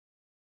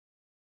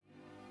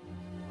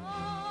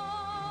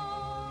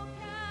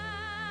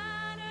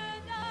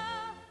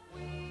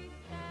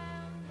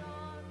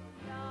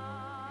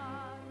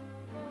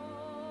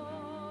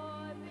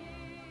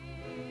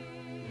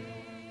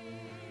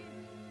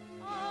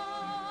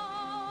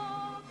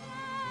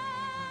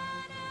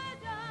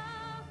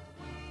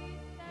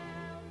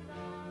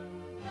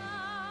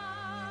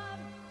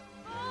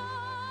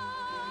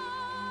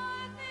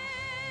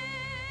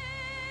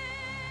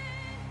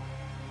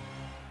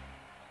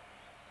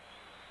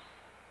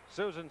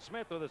Susan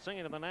Smith with the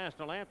singing of the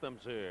national anthems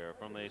here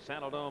from the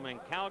Saddle Dome in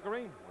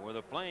Calgary, where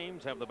the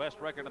Flames have the best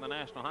record in the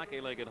National Hockey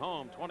League at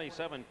home,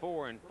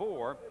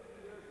 27-4-4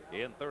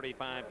 in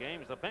 35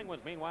 games. The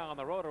Penguins, meanwhile, on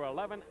the road are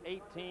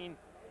 11-18-4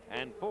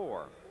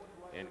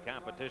 in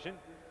competition.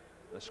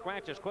 The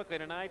scratches quickly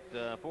tonight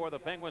for the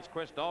Penguins.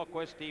 Chris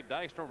Dahlquist, Steve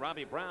Dykstra,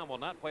 Robbie Brown will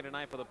not play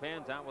tonight for the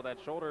Pens, out with that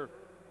shoulder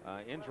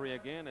injury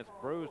again. It's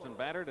bruised and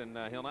battered, and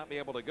he'll not be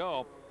able to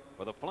go.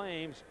 For the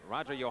Flames,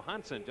 Roger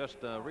Johansson, just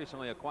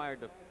recently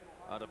acquired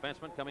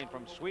defenseman coming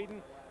from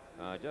Sweden,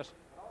 just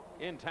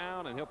in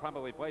town, and he'll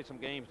probably play some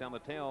games down the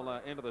tail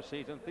end of the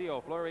season.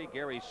 Theo Fleury,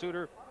 Gary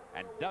Suter,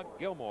 and Doug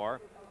Gilmour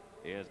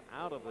is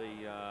out of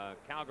the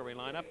Calgary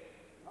lineup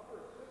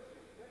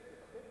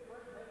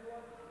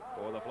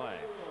for the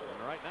Flames.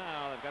 And right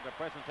now they've got the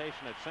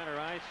presentation at center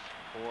ice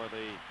for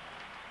the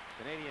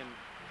Canadian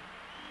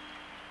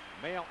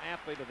Male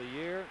Athlete of the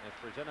Year. It's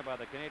presented by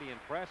the Canadian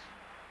Press.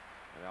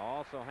 And they'll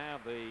also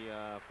have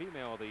the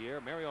Female of the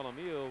Year. Mario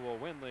Lemieux will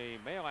win the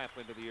Male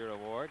Athlete of the Year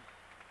award,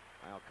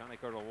 Al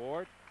Conicurt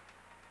Award.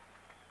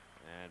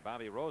 And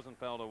Bobby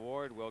Rosenfeld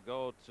Award will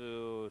go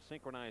to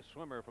synchronized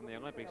swimmer from the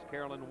Olympics,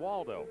 Carolyn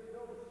Waldo.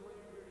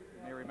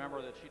 You may remember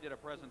that she did a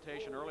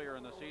presentation earlier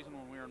in the season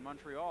when we were in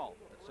Montreal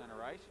at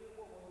center ice.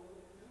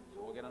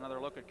 So we'll get another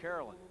look at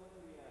Carolyn.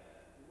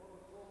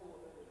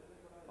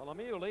 Well,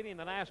 Lemieux leading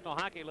the National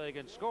Hockey League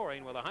in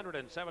scoring with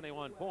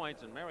 171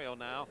 points, and Mario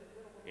now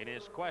in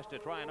his quest to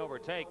try and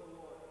overtake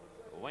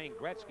Wayne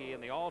Gretzky in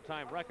the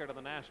all-time record of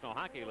the National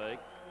Hockey League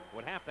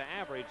would have to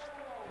average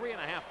 3.5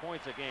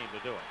 points a game to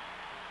do it.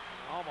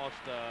 Almost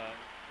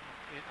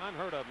in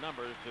unheard of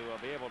numbers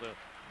to be able to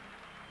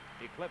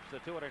eclipse the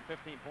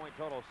 215-point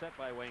total set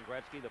by Wayne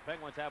Gretzky. The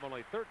Penguins have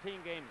only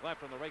 13 games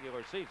left in the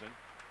regular season,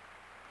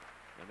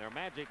 and their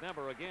magic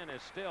number again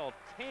is still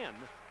 10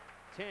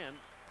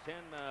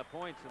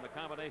 points in the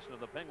combination of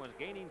the Penguins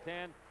gaining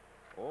 10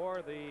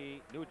 or the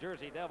New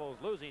Jersey Devils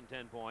losing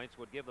 10 points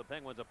would give the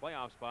Penguins a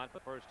playoff spot for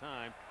the first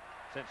time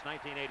since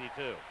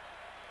 1982.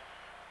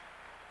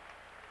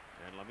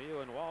 And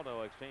Lemieux and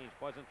Waldo exchange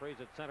pleasantries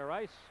at center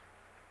ice.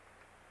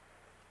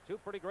 Two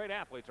pretty great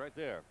athletes right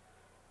there.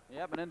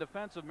 Yeah, but in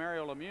defense of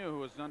Mario Lemieux,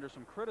 who is under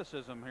some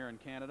criticism here in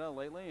Canada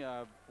lately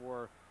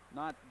for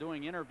not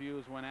doing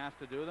interviews when asked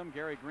to do them.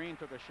 Gary Green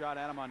took a shot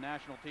at him on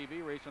national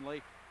TV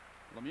recently.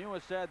 Lemieux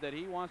has said that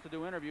he wants to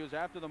do interviews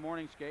after the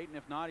morning skate, and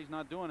if not, he's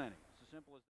not doing any. It's as simple as